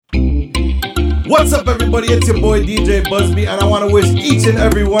What's up, everybody? It's your boy DJ Busby, and I want to wish each and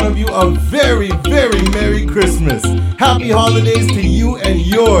every one of you a very, very Merry Christmas. Happy holidays to you and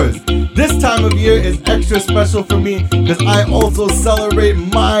yours. This time of year is extra special for me because I also celebrate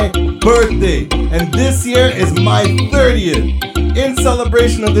my birthday, and this year is my 30th. In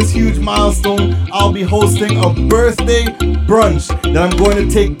celebration of this huge milestone, I'll be hosting a birthday brunch that I'm going to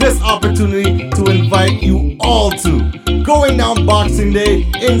take this opportunity to invite you all to. Going down Boxing Day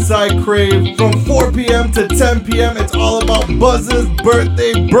inside Crave from 4 p.m. to 10 p.m. It's all about Buzz's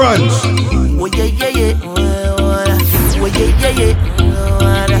birthday brunch. Oh yeah yeah yeah, oh yeah yeah yeah,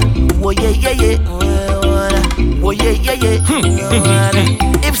 oh yeah yeah yeah, oh yeah yeah yeah.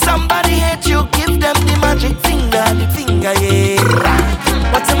 If somebody hate you, give them the magic finger, yeah.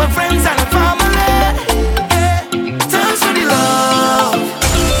 What's up, my friends and family? Thanks for the love,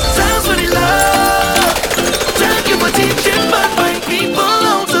 thanks for the love. Thank you for teaching my people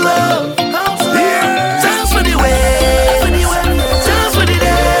how to love. Thanks for the way, thanks for the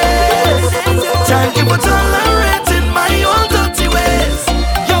days. Thank you for tolerating my own dirty ways.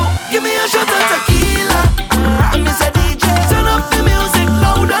 Yo, give me a shot of tequila. I'm Mr. DJ. Turn up the music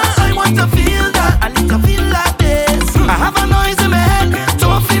louder. I want to feel that. I need to feel like this. I have a noise in my head.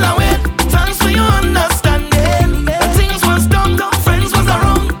 Don't feel away. Thanks for your understanding. The things was done, friends was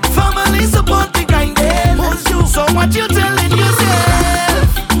wrong. Family support the grinding. So what you telling yourself?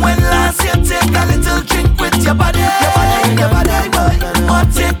 When last you take a little drink with your body, or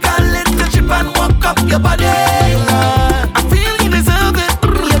take a little trip and walk up your body. I feel you deserve it.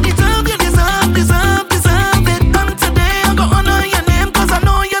 You deserve it. And today I'm gonna honor your name, cause I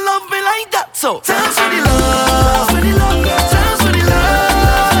know you love me like that. So thanks for the love, thanks for the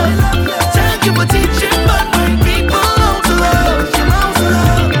love. Thank you for teaching my people how to love.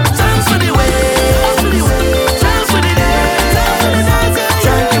 Thanks for the way, thanks for the day.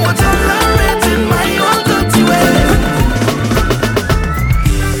 Thank you for tolerating my own dirty ways.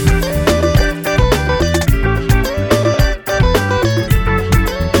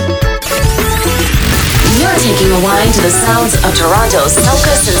 You're taking a wind to the sounds of Toronto's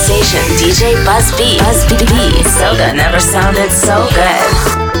soca sensation, DJ Buzz B. Soca never sounded so good.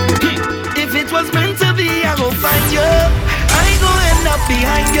 If it was meant to be, I go find you. I go end up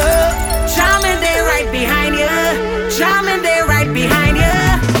behind you. Charming, they right behind you. Charming, they right behind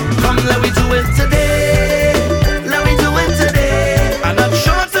you. Come, let me do it today. Let me do it today. I'm not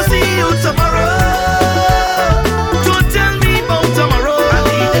sure to see you tomorrow. Don't tell me about tomorrow. I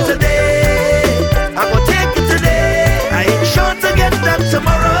need it today. I will take it today. I ain't sure to get that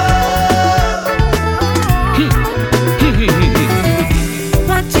tomorrow.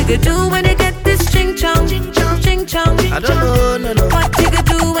 What you could do when you get this ching chong? I don't know, no. What you could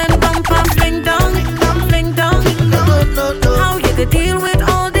do when bumper fling dong?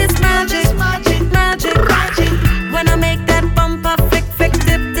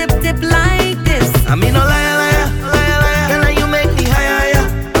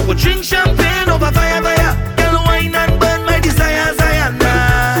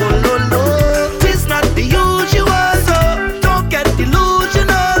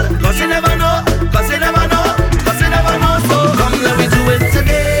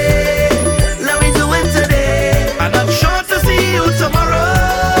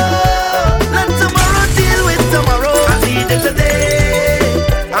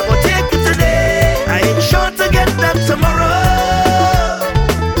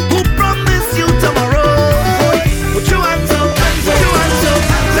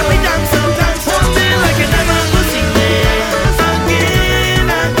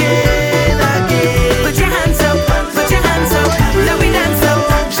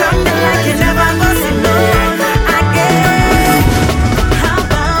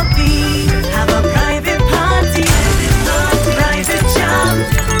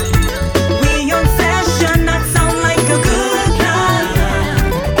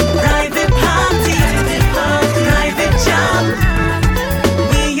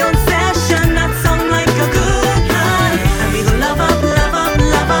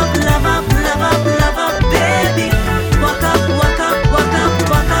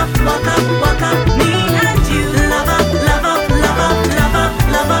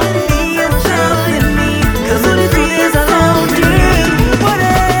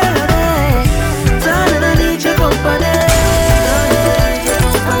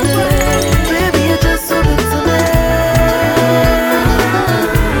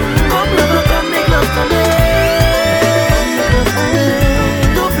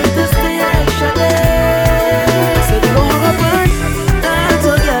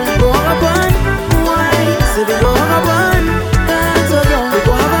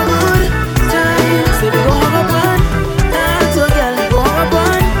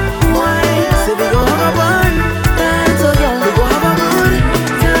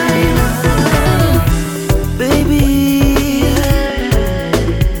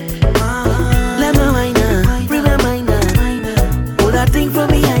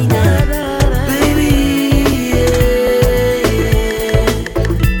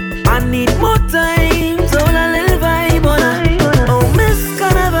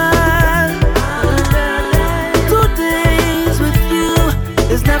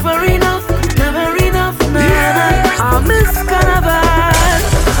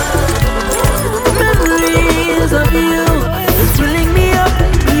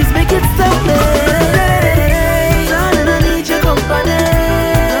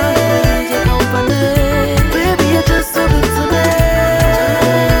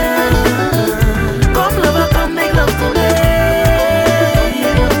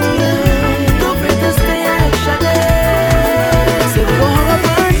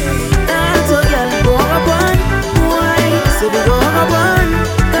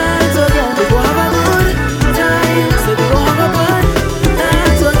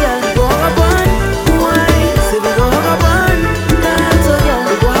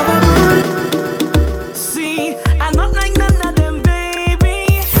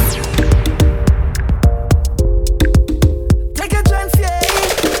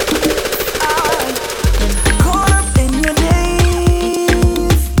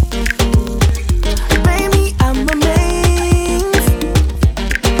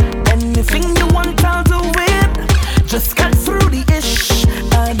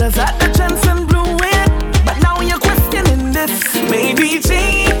 Cause at the chance and blew it, but now you're questioning this. Maybe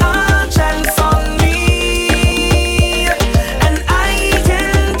take a chance on me, and I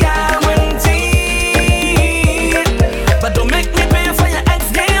can guarantee it. But don't make me pay for your ex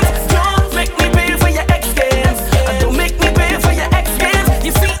games. Don't make me pay for your ex games. And don't make me pay for your ex games.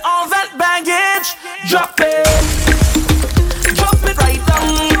 You see all that baggage? Drop it. Drop it right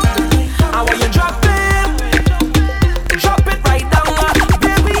down. I want you drop it. Drop it right down.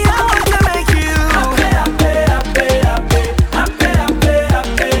 Baby, I want to make you happy, happy, happy, happy, happy,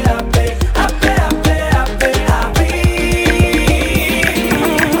 happy, happy, happy, happy, happy, happy.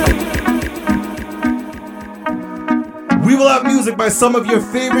 We will have music by some of your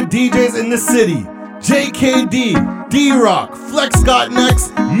favorite DJs in the city. JKD, D-Rock, Flex Scott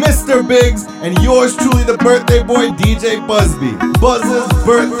Next, Mr. Biggs, and yours truly, the birthday boy, DJ Busby. Buzz's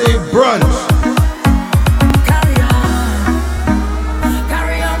birthday brunch. Carry on, baby.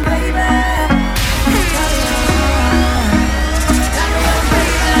 Carry on, baby.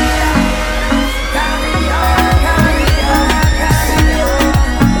 Carry on.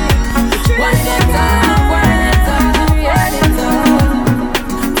 Wind it up, wind it up, wind it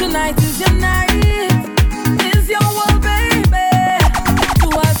up. Tonight is your night. Is your world, baby. Do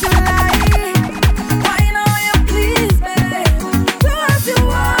what you like. Wine all you please, baby. Do what you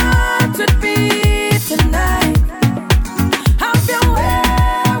want with me tonight. Have your way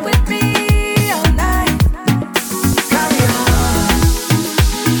with me all night. Carry on,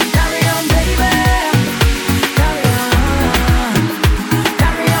 baby.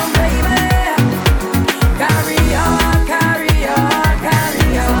 Carry on, baby. Carry on, carry on,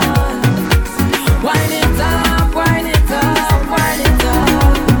 carry on. Wind it up, wind it up, wind it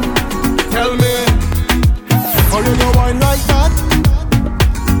up. Tell me, how you go wine like that?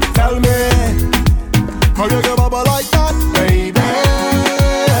 Tell me, how you go bubble like that, baby?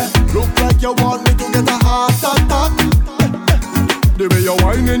 Look like you want me to get a heart attack. The way you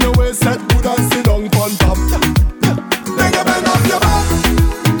wine in your waist set good and sit down on top. Then you bend up your back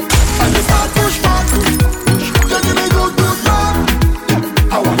and you start push back. You give me good, good love.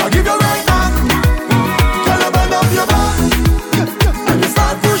 I wanna give you right back. Girl, you bend up your back and you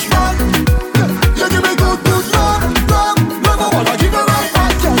start push back. You give me good, good love, love, love. I wanna give you right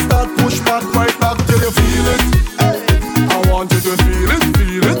back. You start push back, right back till you feel it. I want you to feel it,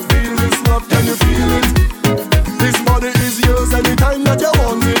 feel it, feel this love. Can you feel it? This body is yours anytime that you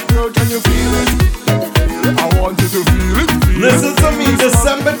want it, girl. Can you feel it? I want you to feel it, feel Listen it. to me,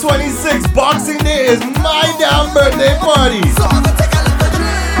 December 26th, Boxing Day is my damn birthday party. So I'm gonna take a little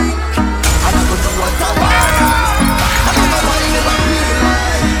drink and I'm gonna do what I want. And I'm gonna wine if I feel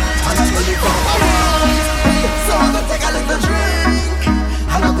like. And I'm gonna do what I want. So I'm gonna take a little drink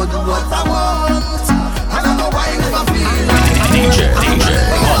and I'm gonna do what I want. And I'm gonna wine if I feel like. DJ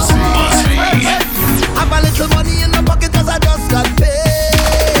Busby. Have a little money in the pocket 'cause I just got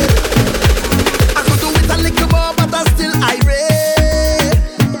paid. I could do it a little more but I'm still irate.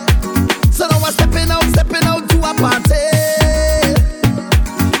 So now I'm stepping out to a party.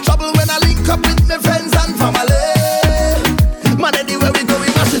 Trouble when I link up with my friends and family. Man, anywhere we go, we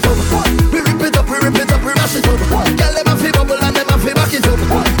mash it up. We rip it up, we rip it up, we mash it up. Girl, them a fi bubble and them a fi back it up.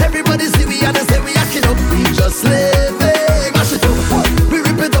 Everybody see we and they say we act it up. We just living, mash it up. We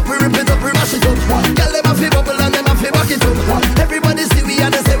rip it up, we rip it up, we mash it up. Girl, them a fi bubble and them a fi back it up. Everybody see we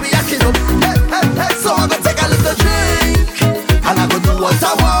and they say we act it up. Hey, hey, hey. So I'm gonna take a little drink and I'm gonna do what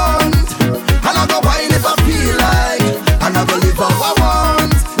I want. And I'm gonna wine if I feel like. And I'm gonna live how I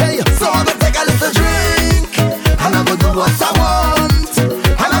want. Hey, so I'm gonna take a little drink and I'm gonna do what I want.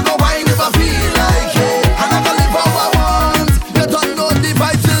 And I'm gonna wine if I feel like. Yeah. And I'm gonna live how I want. You don't know the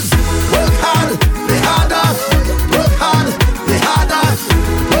vices. Work hard, be harder. Work hard, be harder.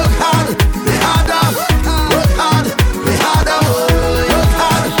 Work hard, be harder. Work hard, be harder. Work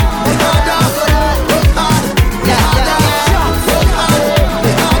hard, be harder. Work hard, be harder. Work hard,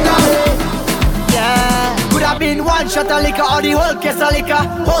 be harder. Yeah, could have been one shot of liquor or the whole case of liquor.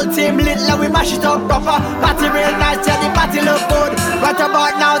 Whole team lit, now we mash it up proper. Party real nice, yeah, the party look good. Right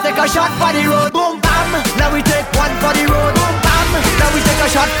about now, take a shot for the road. Boom bam, now we take one for the road. Boom bam, now we take a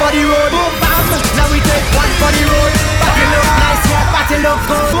shot for the road. Boom bam, now we take one for the road. Party look nice, yeah, party look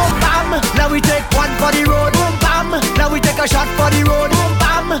good. Boom bam, now we take one for the road. Boom bam, now we take a shot for the road. Boom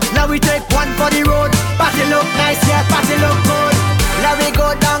bam, now we take one for the road. Party look nice, yeah, party look good. Now we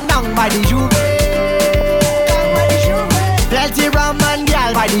go down by the Juve. Plenty rum and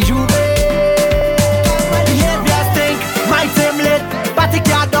gal by the Juve. Behavior stink, my team lit. Party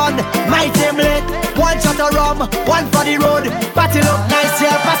car done, my team lit. One shot of rum, one for the road. Party look nice,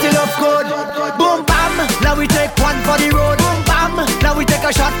 yeah, party look good. Boom bam, now we take one for the road. Boom bam, now we take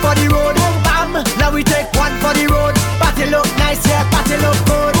a shot for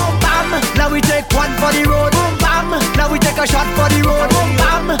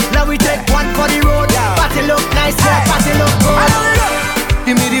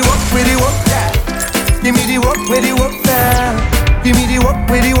the work, where the work now. Give me the work,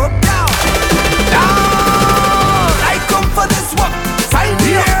 where the work now. I come for this work. Sign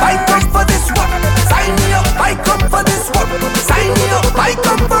me up. I come for this work. Sign me up. I come for this work. Sign me up. I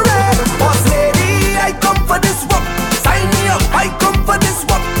come for it. Boss lady, I come for this work. Sign me up. I come for this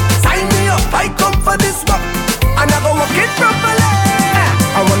work. Sign me up. I come for this work. And I go work it properly.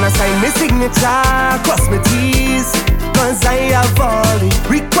 I wanna sign my signature, cross my T's, cause I have all the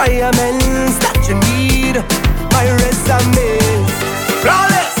requirements that you need. My resume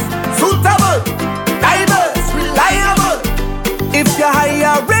flawless, suitable, diverse, reliable. If you're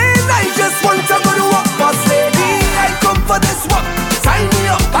hiring, I just want to go to work. Boss lady, I come for this work. Sign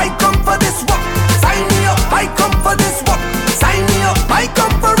me up, I come for this work. Sign me up, I come for this work. Sign me up, I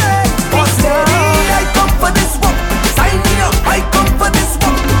come for it. Boss lady, I come for this work. Sign me up, I come for this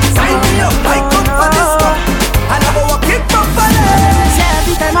work. Sign me up, I come for this work. And I go walk it properly.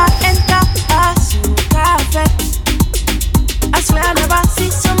 Every time I enter a cafe, I swear I never see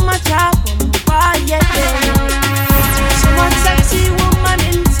so much happen. Why, yeah, so one sexy woman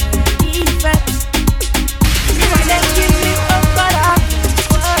in defect. When they give me up, but I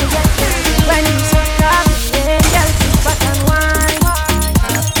when you so happy, girl, push back and whine.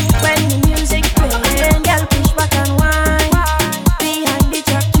 When the music playing, girl, push back and whine. Behind the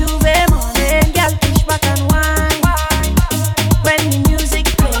truck, Juve morning, girl, push back and whine. When the music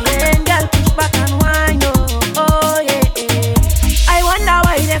playing, girl, push back and whine. Oh, oh, yeah, yeah. I wonder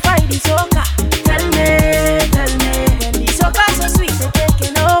why they fight the soca. Tell me, when the soca so sweet, they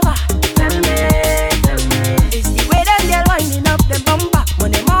taking over. Tell me, it's the way that they're winding up the bumper.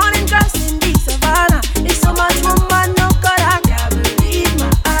 When the morning cross in the savannah, it's so much woman, no God, I can't believe my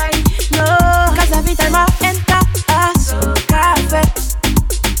eyes. No, cause every time I enter a soca fest,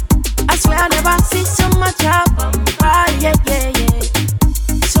 I swear I never see so much happen. Yeah, yeah, yeah.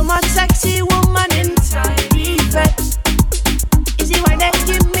 So much sexy woman inside the fest. Is it why they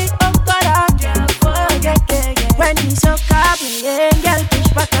give me up, God, I can't forget, yeah, yeah. When the soca playing, girl, push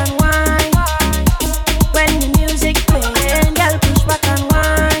back and whine. When the music playing, girl, push back and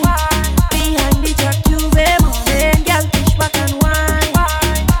whine. Behind the truck, Juve morning, girl, push back and whine.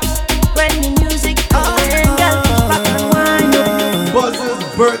 When the music playing, girl, push back and whine. Buzz's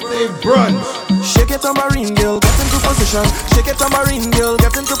birthday brunch. Shake it, tambourine girl, get into position. Shake it, tambourine girl,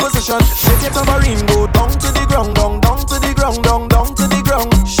 get into position. Shake it, tambourine, go down to the ground, down to the ground, down to the ground.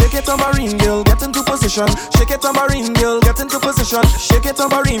 Shake it, tambourine girl, get into position. Shake it, tambourine girl, get into position. Shake it,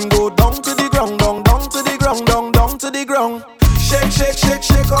 tambourine, go down to the ground, down to the ground, down to the ground. Shake, shake, shake,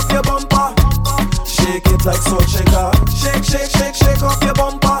 shake off your bumper. Shake it like salt shaker. Shake, shake, shake, shake off your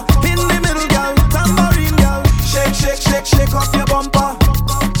bumper. In the middle, girl, tambourine girl. Shake, shake, shake, shake off your bumper.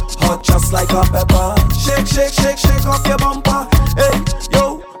 Hot just like a pepper. Shake, shake, shake, shake off your bumper. Hey,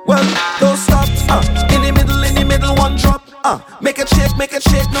 yo, well, don't stop. In the middle, one drop. Make it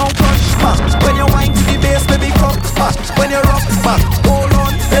shake, no crush. When you whine to the bass, baby, come. When you rock, hold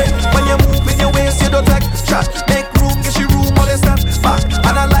on. Hey, when you move in your waist, you don't take shot. Make room, get your room, all this stuff.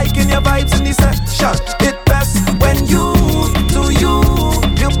 And I like in your vibes in the section. It best when you do you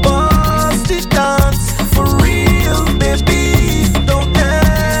bust it dance for real, baby. Don't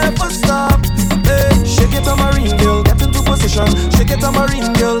ever stop. Hey, shake it, tambourine girl, get into position. Shake it,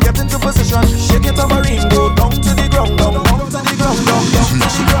 tambourine girl, get into position. Shake it, tambourine, go down to the ground, down to the ground, down to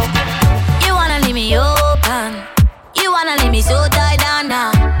the ground. You wanna leave me open? You wanna leave me so tied down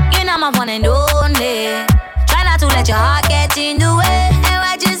now? You know my one and only. Try not to let your heart get in the way. And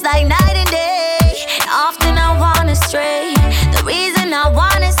we're just like night and day. Often I wanna stray. The reason I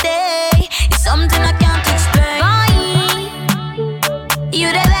wanna stay is something I can't explain. Boy,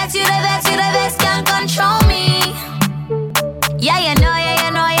 you the best, can't control me. Yeah, you know,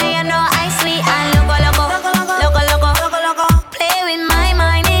 I sweet and loco. Play with my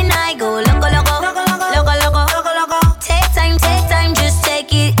mind and I go loco. Take time, just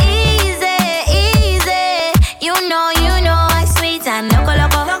take it easy. You know, I sweet and loco.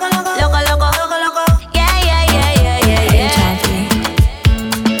 Yeah.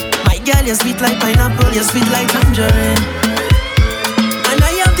 My girl, you're sweet like pineapple, you're sweet like tangerine. And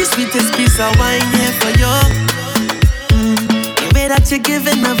I have the sweetest piece of wine here for you. The way that you're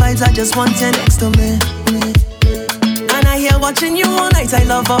giving the vibes, I just want you next to me. And I hear watching you all night, I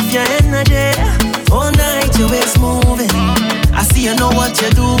love off your energy. All night your waist moving, I see you know what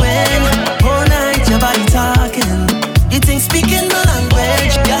you're doing. All night your body talking, you think speaking the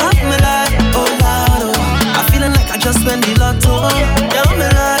language. You have me like, oh Lord, oh. I'm feeling like I just won the lotto. You have me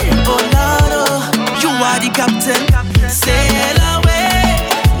like, oh Lord, oh. You are the captain, sail away.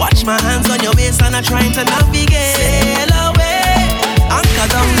 Watch my hands on your waist and I'm trying to navigate. Sail away, anchor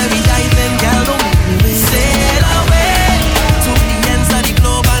down, let me dive in, girl, don't make me wait.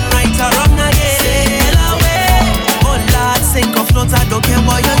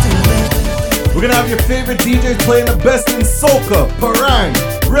 favorite DJs playing the best in soca, parang,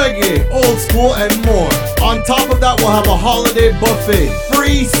 reggae, old school, and more. On top of that, we'll have a holiday buffet,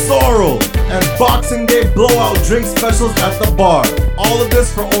 free sorrel, and Boxing Day blowout drink specials at the bar. All of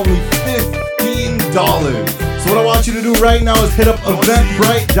this for only $15. So what I want you to do right now is hit up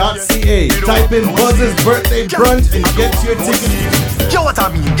eventbrite.ca, type in Buzz's birthday brunch, and get your tickets. Yo, what I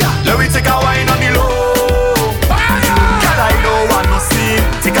mean? Let me take a wine on the low. Can I don't want no scene?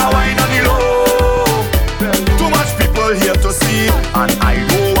 Take a wine on the low. Too much people here to see, and I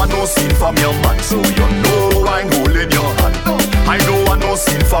don't want no scene from your man, so you know I'm holding your hand. I don't want no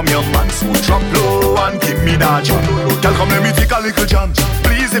scene from your man, so drop low and give me that jam. Girl, come let me take a little jam,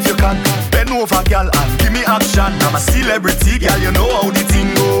 please if you can. Bend over, girl, and give me action. I'm a celebrity, girl, you know how the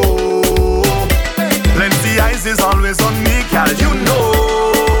thing go. Plenty eyes is always on me, girl, you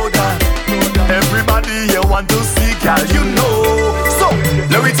know that. Everybody here want to see, girl, you know. So,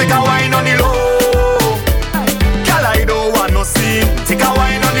 let me take a wine on the low. Girl, I don't want no scene. Take a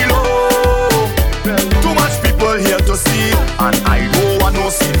wine on the low. Too much people here to see, and I don't want no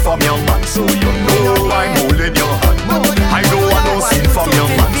scene from your man, so you know I'm holding your hand. I don't want no scene from your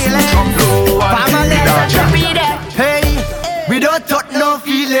man, so drop low and give me that jam. Hey, we don't talk no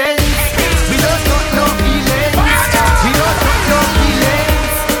feelings. We don't talk no feelings. We don't talk no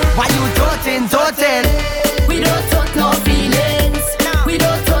feelings. Why you totin'? We don't talk no feelings. We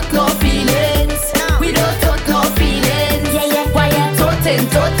don't talk no feelings. We don't talk no feelings. Yeah, why you totin'?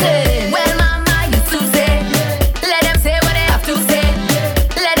 Well, mama used to say, let them say what they have to say.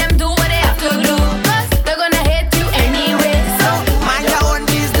 Let them do what they have to do, 'cause they're gonna hate you anyway. So mind your own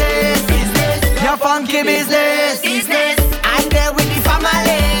business. Your funky business. I'm there with the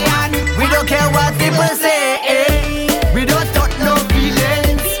family, and we don't care what people say. We don't talk no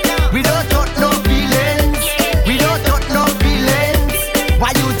feelings. We don't talk no feelings. We don't talk no feelings.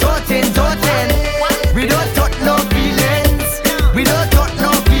 Why you totin'? We don't talk no feelings. We don't talk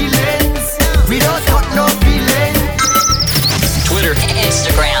no feelings. We don't talk no feelings. Twitter,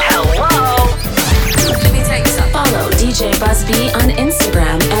 Instagram. hello. Let me tell you something. Follow DJ Buzz B on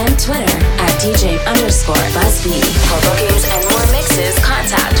Instagram and Twitter at DJ_BuzzB. For bookings and more mixes,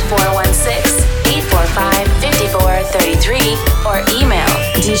 contact 416-845-5433 or email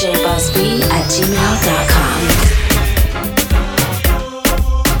djbuzzb@gmail.com.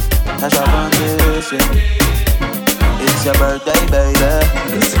 That's our foundation. It's your birthday, baby.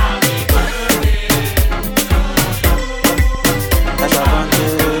 That's our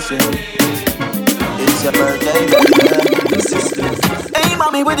foundation. It's your birthday, baby. Hey,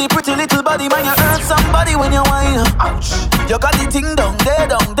 mommy, with the pretty little body, man, you hurt somebody when you whine. Ouch. You got the thing down there,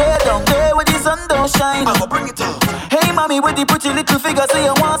 where the sun don't shine. I'ma bring it up. Hey, mommy, with the pretty little figure, say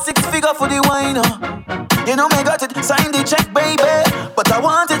you want 6 figure for the wine. You know me got it, sign the check, baby, but I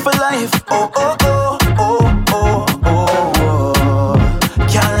want it for life. Oh, oh, oh, oh, oh, oh, oh.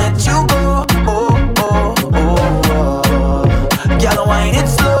 Can't let you go. Oh, oh, oh, oh. Girl, wine it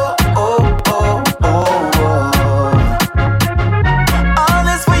slow. Oh, oh, oh, oh. All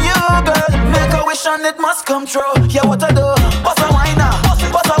this for you, girl. Make a wish and it must come true. Yeah, what I do? Bust a wine now.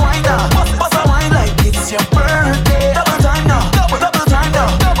 Bust a wine now. Bust a wine like it's your birthday. Double time now. Double time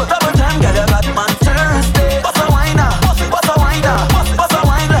now. Double time, girl, you got man Thursday. Bust a wine now. Bust a wine now. Bust a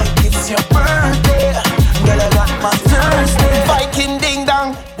wine like it's your birthday. Girl, you got man Thursday. Viking ding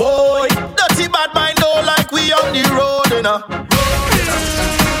dong, boy. Dirty bad mind don't like we on the road, you know.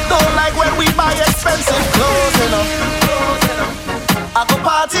 Don't like when we buy expensive clothes, you know. I go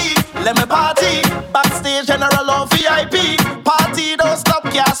party, let me party. Backstage general or VIP. Party don't stop,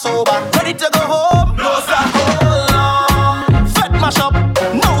 yeah, sober. Ready to go home? No stop, hold on. Fed mash up,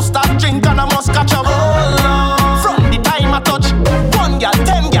 no stop, drink and I must catch up. Hold on. From the time I touch, 1 gal,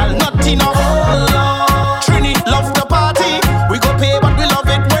 10 gal, not enough. Hold on. Trini love the party. We go pay but we love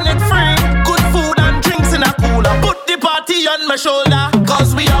it when it's free. Good food and drinks in a cooler. Put the party on my shoulder,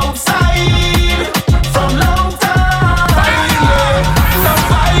 'cause we outside from long time. Some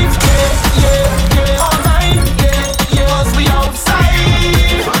vibes, yeah, all night, yeah, 'cause we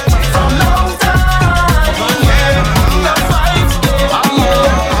outside from long time, yeah. The vibes, yeah.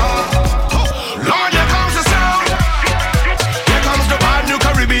 Lord, here comes the sound. Here comes the brand new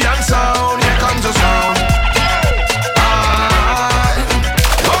Caribbean sound. Here comes the sound.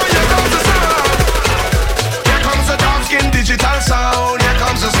 Oh, here comes the sound. Here comes the dark skin digital sound. Here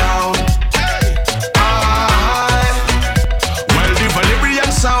comes the sound. Well, the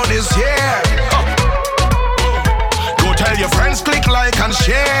Valerian sound is here. Go tell your friends, click like and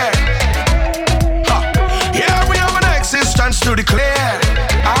share. Yeah, we have an existence to declare.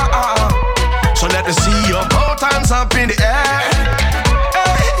 So let me see your both hands up in the air.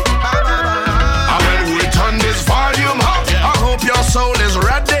 Hey. When we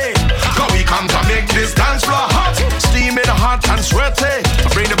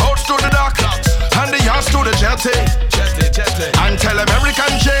Jetty. And tell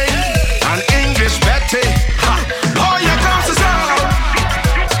American Jane and English Betty. Oh, here comes the sound.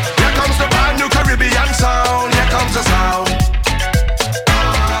 Here comes the brand new Caribbean sound. Here comes the sound.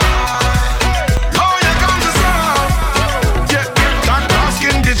 Oh, here comes the sound. Yeah, that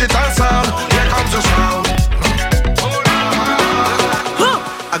dark-skin digital sound. Here comes the sound.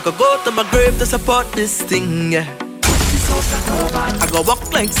 I go to my grave to support this thing, yeah. I go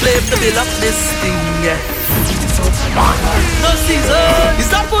walk like slave to build up this thing, yeah. No season,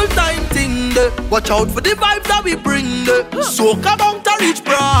 it's a full-time thing, watch out for the vibes that we bring, soca bound to reach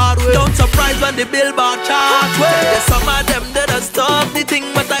Broadway. Don't surprise when the billboard charts way. There's some of them that have stopped the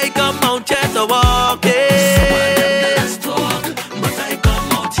thing, but I come out here to walk it.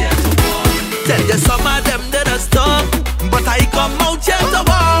 Tell you some of them that have stopped, but I come out here to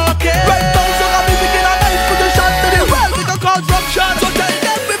walk it. Right now, so I'm making a nice position to the world with a construction. So tell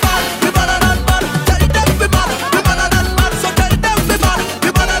them we bad, we better than bad. Tell them we bad, we better than bad. So tell them we bad, we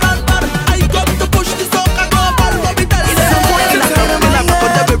better than bad. I come to push the soca global. Let me tell you,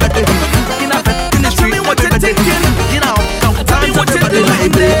 in the street, what you thinking? You know, tell me what you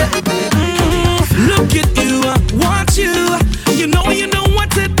doing. Look at you, watch you. You know what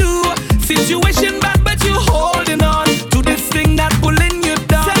to do. Situation bad, but you holding on to this thing that pulling you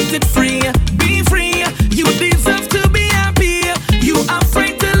down. Set it free, be free. You deserve to be happy. You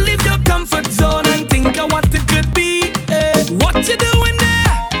afraid to leave your comfort zone and think of what it could be. What you doing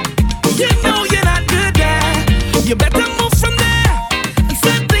there? You know you're not good there. You better move from there and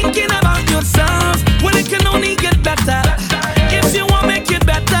start thinking about yourself. Well, it can only get better if you want to make it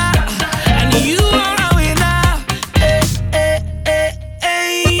better. And you are a winner.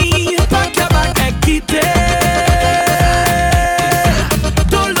 Pack your bag and get it.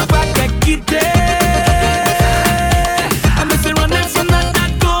 Don't look back and get it. I'm missing running from that,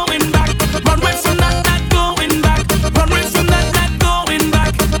 not going back. Run away from that, not going back. Run away from that, not going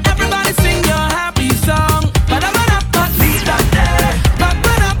back. Everybody sing your happy song. Ba-da-ba-da-ba, leave that day.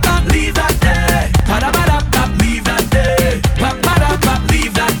 Ba-ba-da-ba, leave that day. Ba-da-ba-da-ba, leave that day. Ba-ba-da-ba,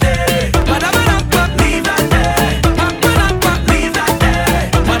 leave that day. Ba-da-ba-da-ba, leave that day. Ba-ba-da-ba, leave that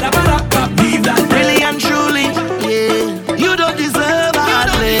day. Ba-da-ba-da-ba, leave that day. Really and truly, yeah, you don't deserve a hard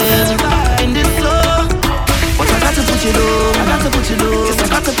live in this flow. But I got to put you low, I got to put you low, I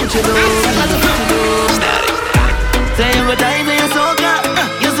got to put you low, I got to put you low. Say you die for your soca,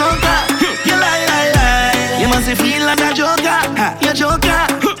 you lie. You must feel like a joker, you joker,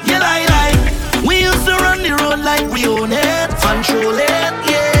 you lie. We used to run the road like we own it, control it,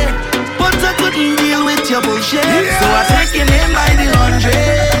 yeah. But I couldn't deal with your bullshit, so I take your name by the laundry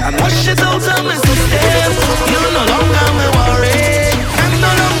and wash it out of my system. You no longer my worry, I'm no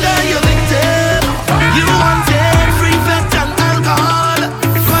longer your victim. You wanted free fat and alcohol,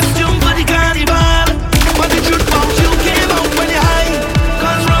 costume for the carnival, but the truth about you came out when you high.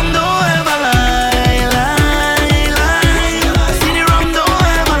 Cause rum don't ever lie. See the rum don't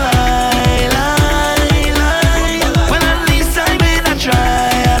ever lie. Well, at least I made a try.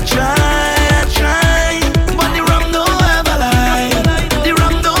 But the rum don't ever lie. The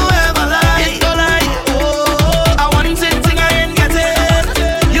rum don't ever lie. It don't lie. Oh, I want it, thing I ain't get it.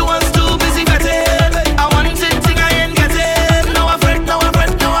 You was too busy getting. I want it, thing I ain't get it. No afraid, no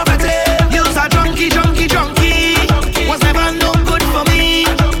afraid, no afraid. You's a junkie. Was never no good for me.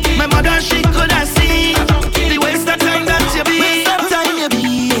 My mother, she could have seen the waste of time that you be.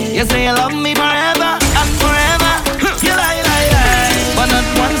 You say you love me forever and forever. You lie. But not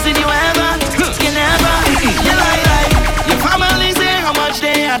once did you ever. You never. You lie. Your family say how much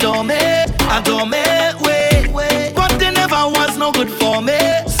they adore me. Wait. But they never was no good for me.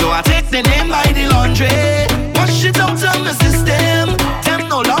 So I take the name by the laundry, wash it out of my system. Them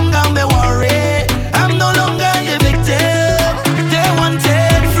no longer me worry, I'm no longer the victim. They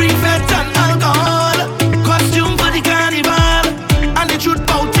wanted free fat and alcohol, costume for the carnival, and the truth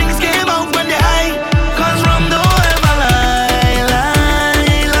about things came out when they high. Cause rum don't ever lie.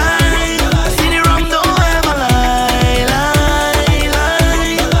 See the rum don't ever lie.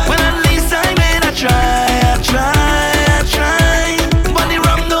 Well, at least I made a try. But the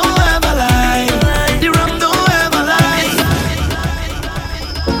rum don't ever lie. The rum don't ever lie.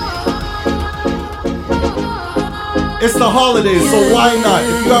 It's the holidays, so why not?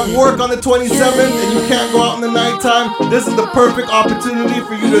 If you got work on the 27th and you can't go out in the nighttime, this is the perfect opportunity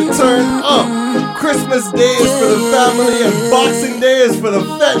for you to turn up. Christmas Day is for the family and Boxing Day is for the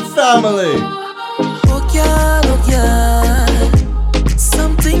Fed family. Oh yeah,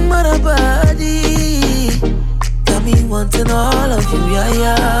 something but a body got me wanting all of you,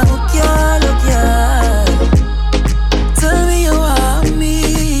 yeah. Oh yeah, tell me you want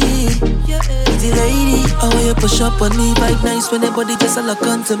me, pretty lady, how you push up on me, vibe nice when everybody just a look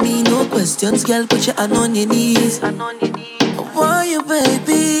onto me. No questions, girl, put your hand on your knees. Why you,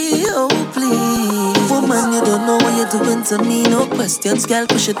 baby? Oh, please. Woman, you don't know what you're doing to me. No questions, girl,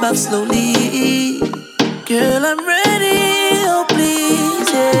 push it back slowly. Girl, I'm ready. Oh, please,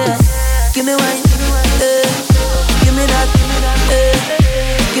 yeah. Give me wine, give me that,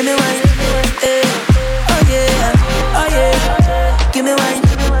 give me wine, oh yeah, oh yeah. Give me wine,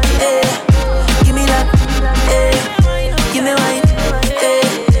 give me that, give me wine,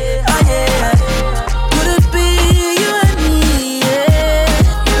 oh yeah. Could it be you and me? Yeah.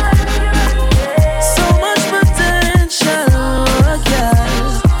 So much potential, girl.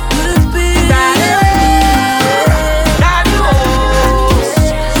 Could it be you and me?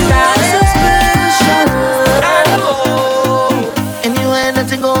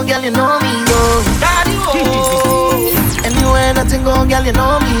 Girl, you know me, go. Anywhere nothing go, girl, you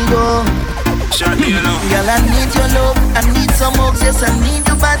know me, go. Girl, I need your love, I need some hugs, yes, I need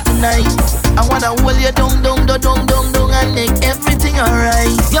you bad tonight. I wanna hold you down, and make everything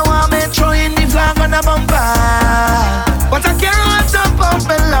alright. You want me throwing the flag on the bumper, but I can't talk about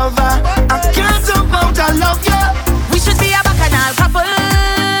my lover. I can't talk about I love you. We should be a bacchanal couple.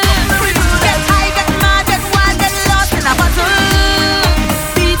 Get high, get mad, get wild, get lost in a bottle.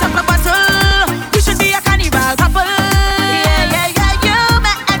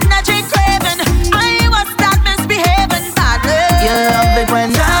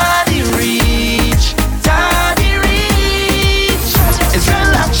 When daddy reach, it's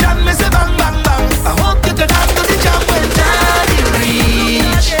real action, me say bang, bang, bang. I hope you can handle the job when daddy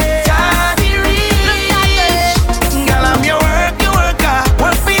reach. Girl, I'm your worker,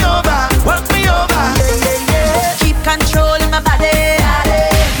 work me over. Keep controlling my body,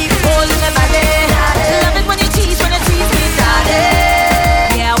 keep holding my body. Love it when you tease me,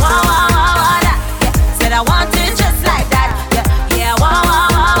 daddy. Yeah, wow, that. Yeah, said I want it just like that. Yeah, wow,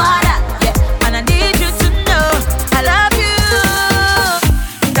 that. Yeah, and I need you to know I love you,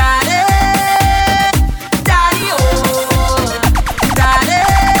 daddy, oh, daddy, oh, daddy,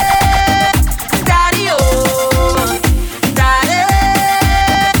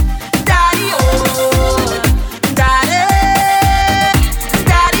 oh,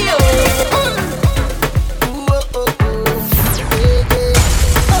 daddy, oh.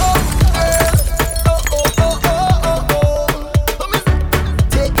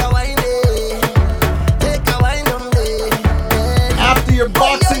 After your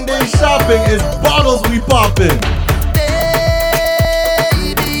Boxing Day shopping, it's bottles we poppin'. Baby,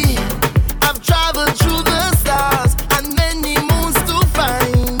 I've traveled through the stars and many moons to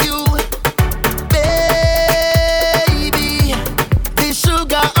find you. Baby, the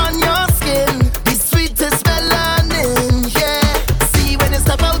sugar on your skin, the sweetest melanin, yeah. See when you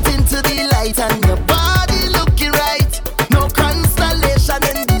step out into the light and your body looking right. No constellation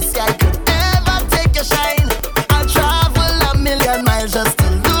in the sky could ever take your shine. I'll travel a million miles just to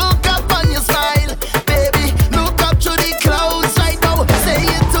look up on your smile. Baby, look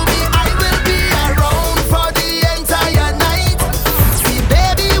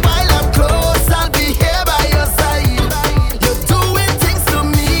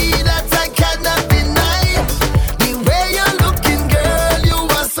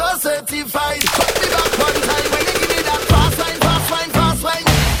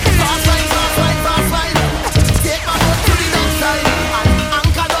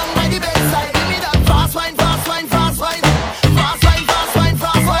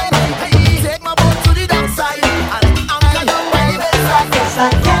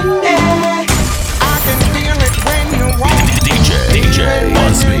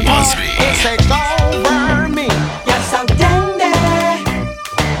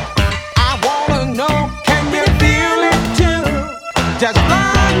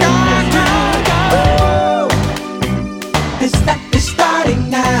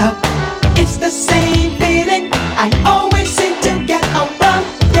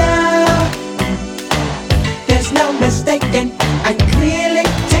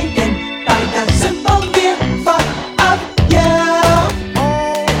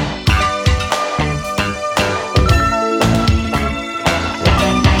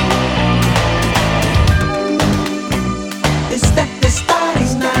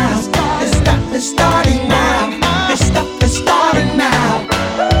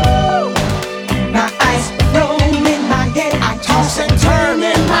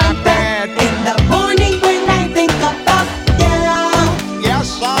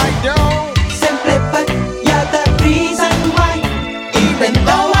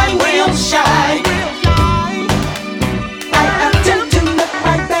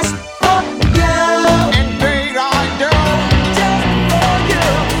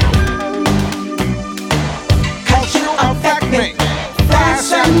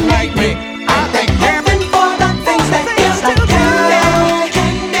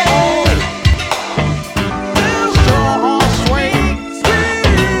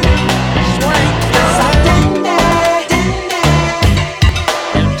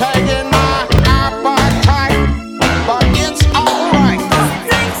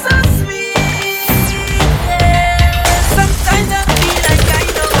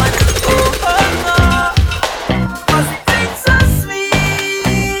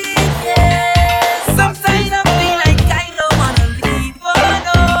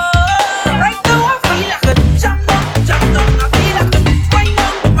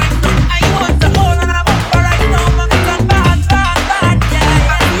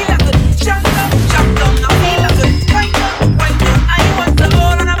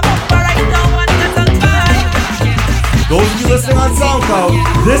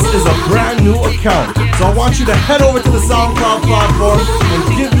brand new account. So I want you to head over to the SoundCloud platform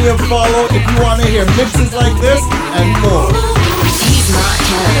and give me a follow if you want to hear mixes like this and more. He's not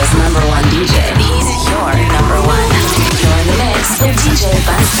Canada's #1 DJ. He's your #1. You're in the mix with DJ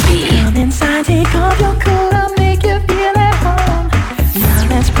Buzz B. Come inside, take off your coat, I'll make you feel at home. Now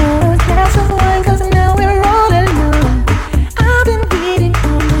let's pour a glass of wine, 'cause now we're all alone. I've been waiting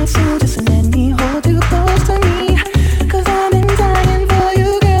all night, so just let me hold you close to me. 'Cause I've been dying for you,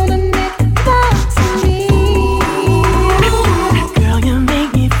 girl, to make love to me. Girl, you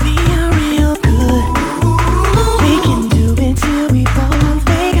make me feel real good. We can do it till we both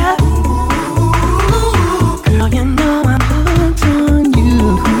wake up. Girl, you know I'm hooked on you.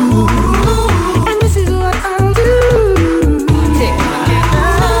 And this is what I'll do. Take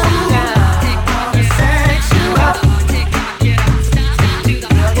off the sex you up.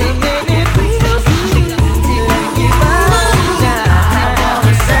 You make me feel good. Like you up.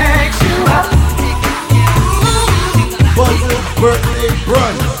 Sex you up. Buzz's birthday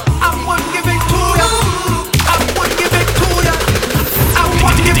brunch. I want to give it to ya. I want to give it to ya. I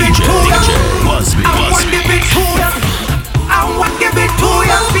want to give it to ya. I want to give it to ya. I want to give it to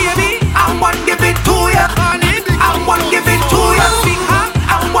ya, baby. I want to give it to ya, honey. I want to give it to ya, sweetheart. I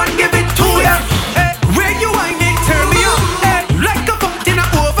want to give it to ya. Hey, where you whining, turn me up. Hey, like a fountain of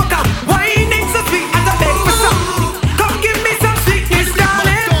overcome. Whining so sweet as a beg for some. Come give me some sweetness,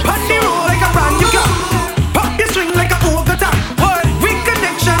 darling. Put the roll like a brand new car. Pop the string like a overtime.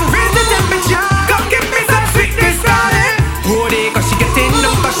 Reconnection, raise the temperature. Come give me some sweetness, darling. Hold it, 'cause she getting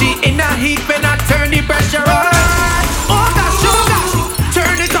up, 'cause she in a heat when I turn the pressure on. Oh gosh,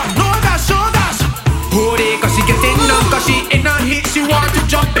 turn it up, oh gosh, oh gosh. Hold it, 'cause she getting up, 'cause she in a heat, she want to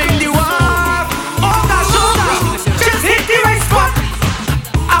jump in the water. Oh gosh, just hit the right spot.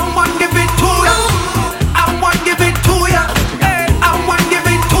 I want to give it to ya. I want to give it to ya. Hey, I want to give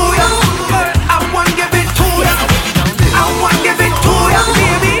it to ya. I want to give it to ya. I want to give it to ya,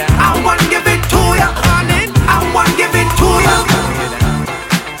 baby. I want to give it to ya, honey. I want to give it to ya.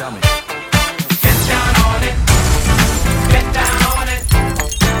 Get down on it. Get down on it.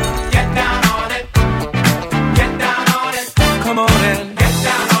 Get down on it. Get down on it. Come on in. Get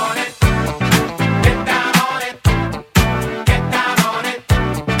down on it. Get down on it. Get down on it.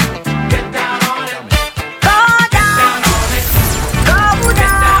 Get down on it. Go down on it. Go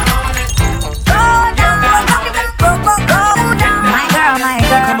down on it. Go down. Go down. My girl, my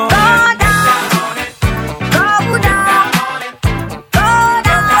girl. Come on Go in. down. Go down. Go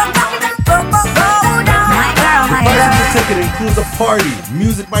down. Go down. My girl, my Buzz's girl. ticket includes a party,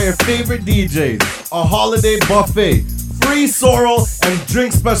 music by your favorite DJs, a holiday buffet, free sorrel, and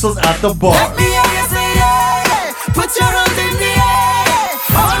drink specials at the bar. Let me hear you say yeah. Put your hands in the air.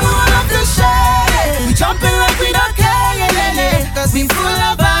 All who love to share. We jumping like we don't care, yeah. 'Cause we full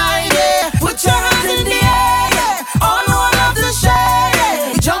of vibe, yeah. Put your hands in the air, yeah. All who love to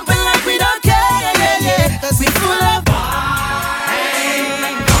share. We jumping like we don't care, yeah. 'Cause we full of vibe.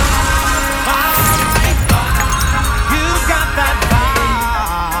 You got that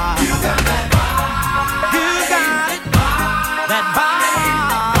vibe. You got that vibe. You got it. That vibe.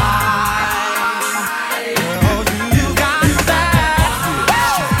 Girl, you got that.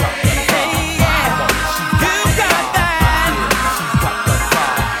 Hey, yeah. You got that.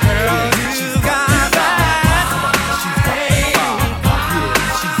 Girl, you got that. Hey,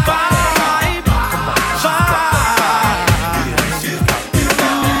 vibe.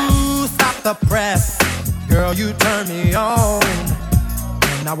 Ooh, stop the press. Girl, you turn me on.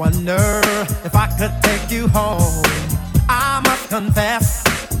 And I wonder if I could take you home. I must confess,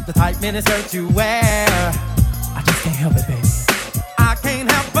 the tight miniskirt you wear, I just can't help it, baby. I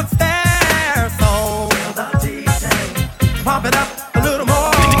can't help but stare. So pump it up a little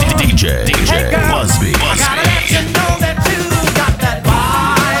more. DJ Hey girl, Busby. I gotta let you know that you got that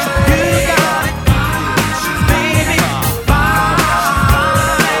vibe. You got it, baby. Vibe,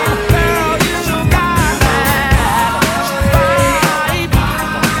 girl, you got that vibe.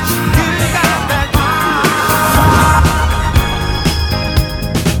 You got that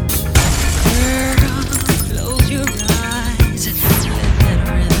Close your eyes, let that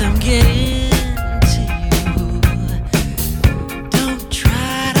rhythm get into you. Don't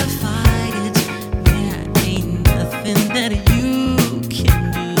try to fight it, there ain't nothing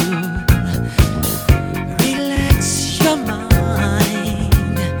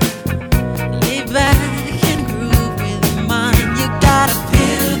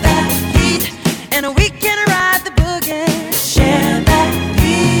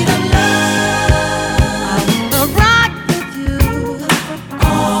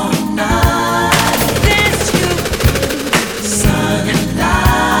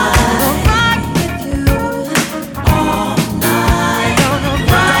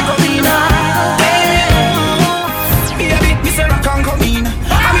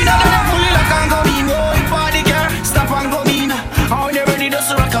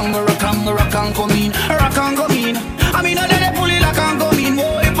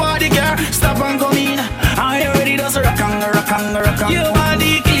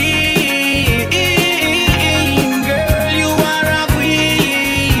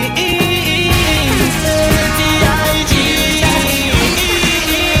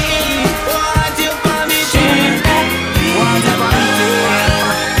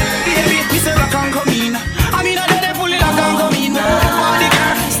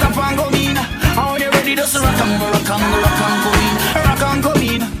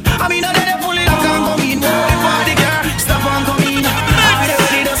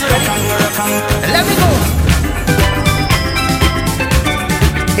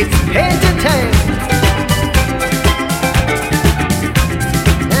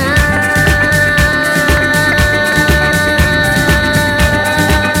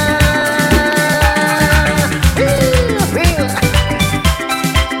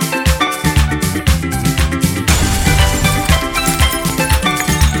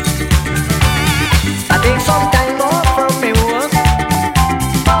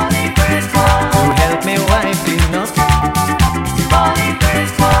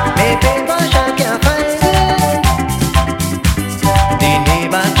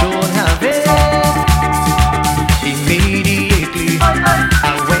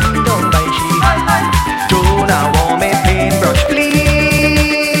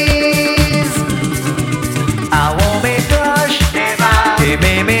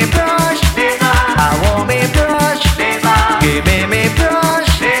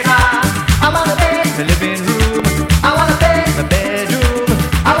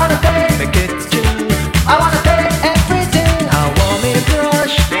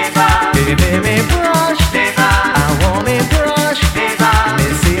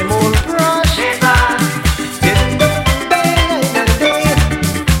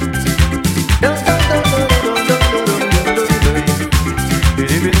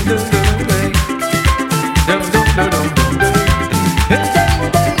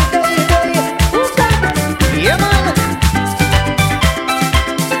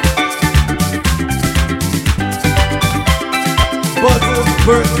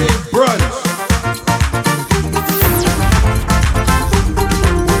birthday brunch.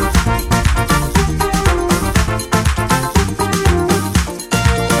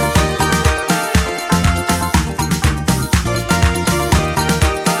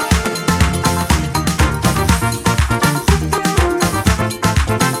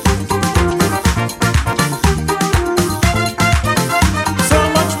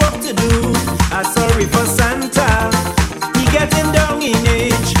 For Santa, he getting down in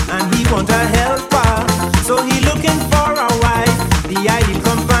age and he want a helper, so he looking for a wife, the ideal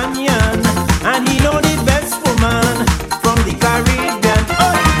companion, and he know the best woman from the Caribbean.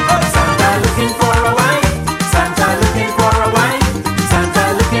 Oh, oh, Santa looking for a wife, Santa looking for a wife, Santa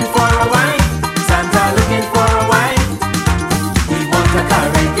looking for a wife, Santa looking for a wife. He want a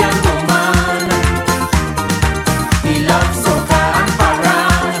Caribbean woman. He loves soca and para.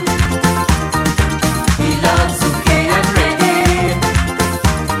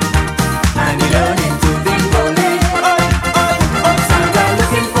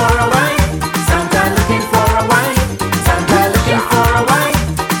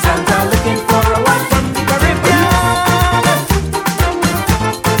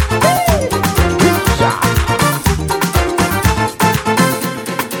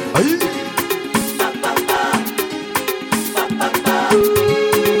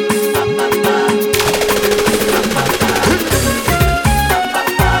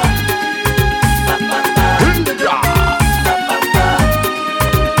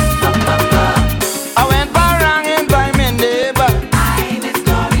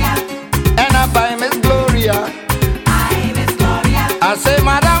 I say,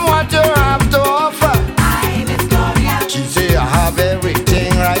 Madam, what you have to offer? She say, I have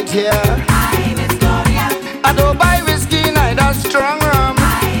everything right here. I don't buy whiskey, neither strong rum.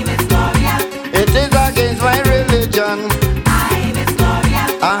 It is against my religion.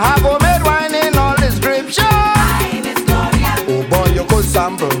 I have homemade wine in all description. Oh boy, you could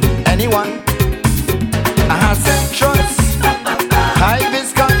sample anyone. I have citrus,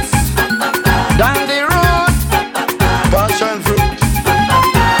 hibiscus, dandy root, passion fruit.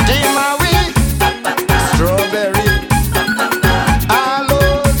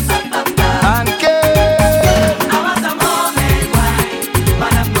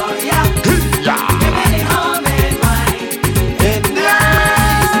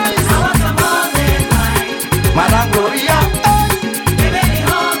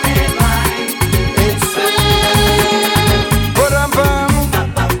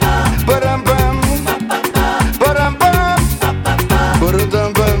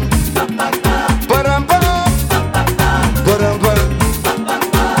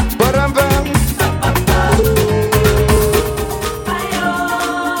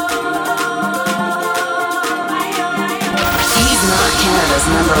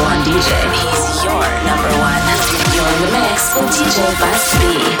 DJ Buzz B.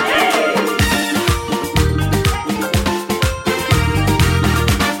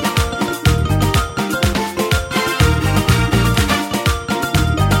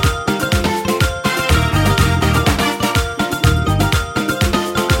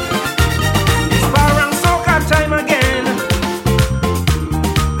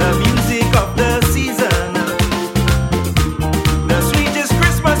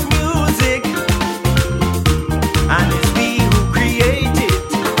 And it's we who create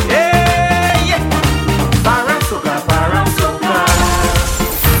it. Hey!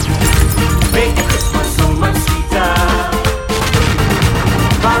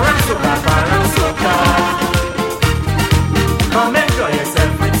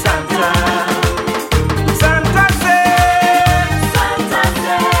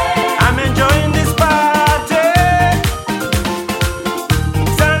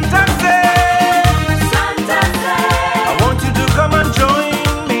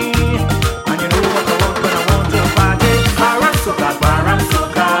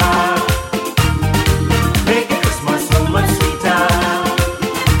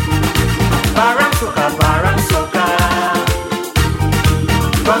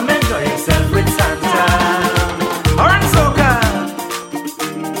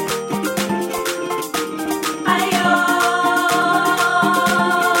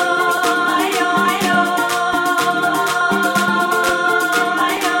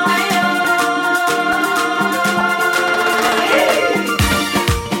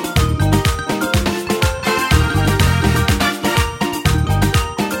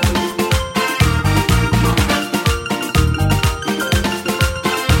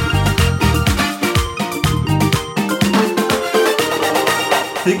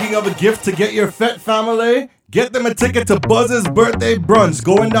 thinking of a gift to get your Fete family? Get them a ticket to Buzz's birthday brunch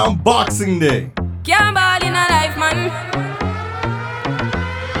going down Boxing Day. Can't ball in a life, man.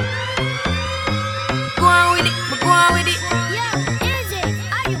 Go on with it, go on with it.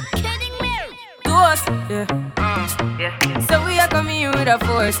 Are you kidding me? To us, yeah. So we are coming here with a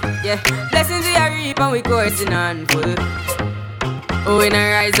force, yeah. Blessings we are reap and we coursing on full. Oh, we not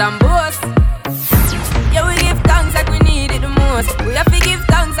rise and boast. Yeah, we give thanks like we need it the most. We have to give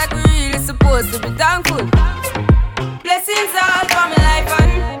thanks like we really supposed to be thankful. Blessings all for my life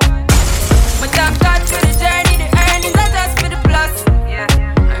and my thank God for the journey, the earnings are just for the plus. Yeah,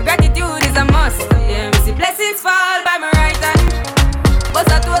 and gratitude is a must. Yeah, we see blessings fall by my right hand. But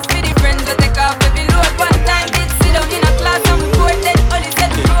I toast for the friends that take off every load. One time did sit down in a class and we board then only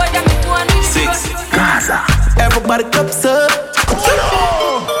said the road and we go on with the road. Gaza. Everybody cups up.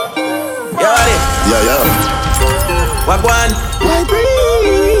 You ready? Yeah. Wagwan. Why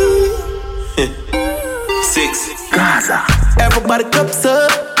breathe? 6 Gaza. Everybody cups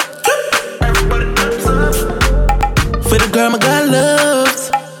up. For the girl my God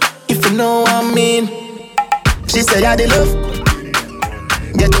loves. If you know what I mean. She say I the love.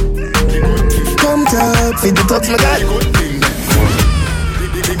 Get come talk, feed the talks my God.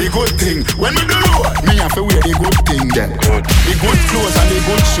 The good thing. When we do road, me have to wear the good thing then. The good clothes and the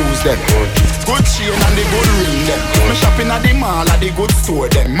good shoes then. Good chain and the good ring then. Me shopping at the mall at the good store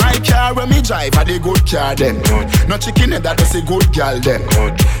then. My car when me drive at the good car then. No chicken head that does a good girl then.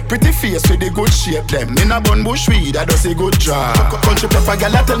 Pretty face with the good shape them. In a bun bush weed that does a good job. Country pepper girl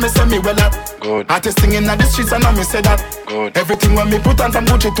that tell me say me well up. Artist singing at the streets and now me say that. Everything when me put on from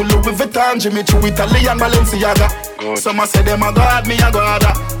Gucci to Louis Vuitton, Jimmy Choo, Italian Balenciaga. Some say them a god, me a god.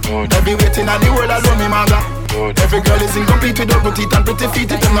 Every waiting at the world alone me maga. Every girl is incomplete with good teeth and pretty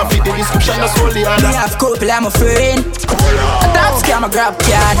feet. It don't fit the description, that's all the other. Me have couple, I'm a friend. A top scam, a grab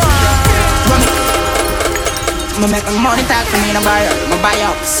card. Me make my money talk for me, no borrow. Me buy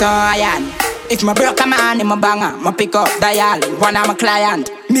up, so I am. If my broke a man in my banger, me pick up dial, one of my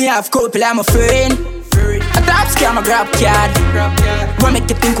client. Me have couple, I'm a friend. A top scam, a grab card. What make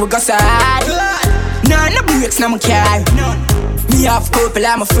you think we go side? No breaks, no my car. Me have couple,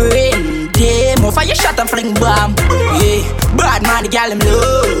 I'm a friend. Yeah, more fire shot and fling bomb. Yeah, bad man, the gal them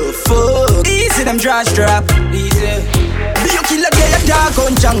love. Fuck, easy them draw strap. Easy. Be a killer, get a dog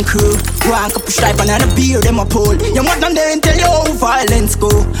on junk crew. One cup of stripe and a beer, them a pull. You want them there and tell you how violence go.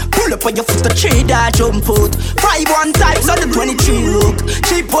 Pull up on your foot, the tree that jump out. 5-1 times on the 23 look.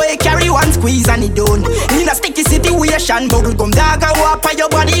 Cheap boy carry one squeeze and it done. In a sticky situation, bubble gum dog a walk on your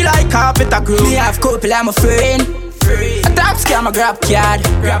body like carpet a crew. Me have couple, I'm a friend. A top scam, a grab card.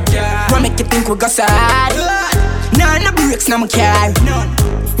 What make you think we go side? No breaks, no my car.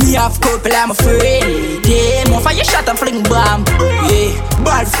 Me have couple, I'm a friend. Yeah, more fire shot and fling bomb. Yeah,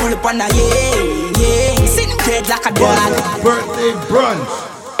 ball full up on a yeah. Sitting dead like a dog. Birthday brunch.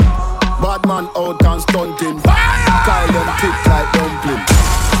 Bad man out and stunting. Kyle them kick like dumpling.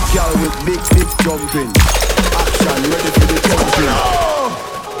 Girl with big jumping. Action ready for the jumping.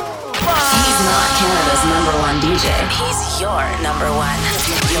 He's not Canada's #1 DJ. He's your #1.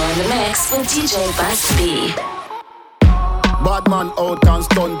 You're in the mix with DJ Buzz B. Bad man out and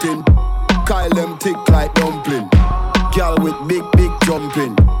stunting. Kyle them tick like dumpling. Girl with big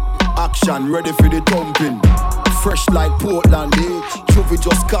jumping. Action ready for the thumping. Fresh like Portland, eh? Trophy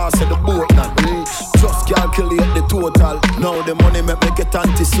just cast at the boat now, eh? Just calculate the total. Now the money make me get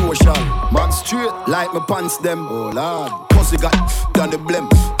antisocial. Man straight like my pants them, oh lord. Pussy got done the blem.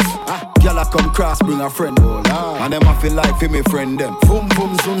 Girl I come cross, bring a friend, oh lord. And them I feel like for me friend them. Boom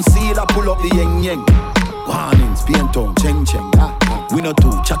boom soon see that pull up the yeng. Warnings, paint on, cheng. We no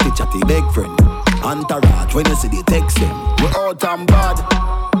too chatty, big friend. Entourage, when you see the text them. We out and bad,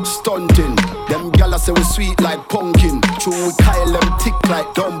 stunting. Them gala say we sweet like pumpkin. True, we Kyle them tick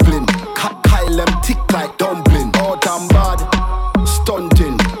like dumpling. Kyle them tick like dumpling. Out and bad,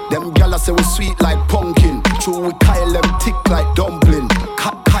 stunting. Them gala say we sweet like pumpkin. True, we Kyle them tick like dumpling.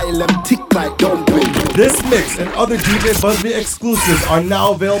 Kyle them tick like dumpling. This mix and other DJ Buzzby exclusives are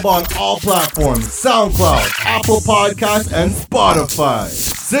now available on all platforms: SoundCloud, Apple Podcasts, and Spotify.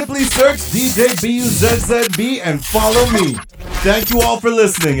 Simply search DJ BUZZB and follow me. Thank you all for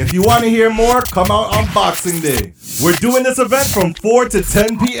listening. If you want to hear more, come out on Boxing Day. We're doing this event from 4 to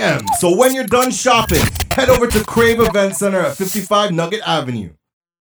 10 p.m. So when you're done shopping, head over to Crave Event Center at 55 Nugget Avenue.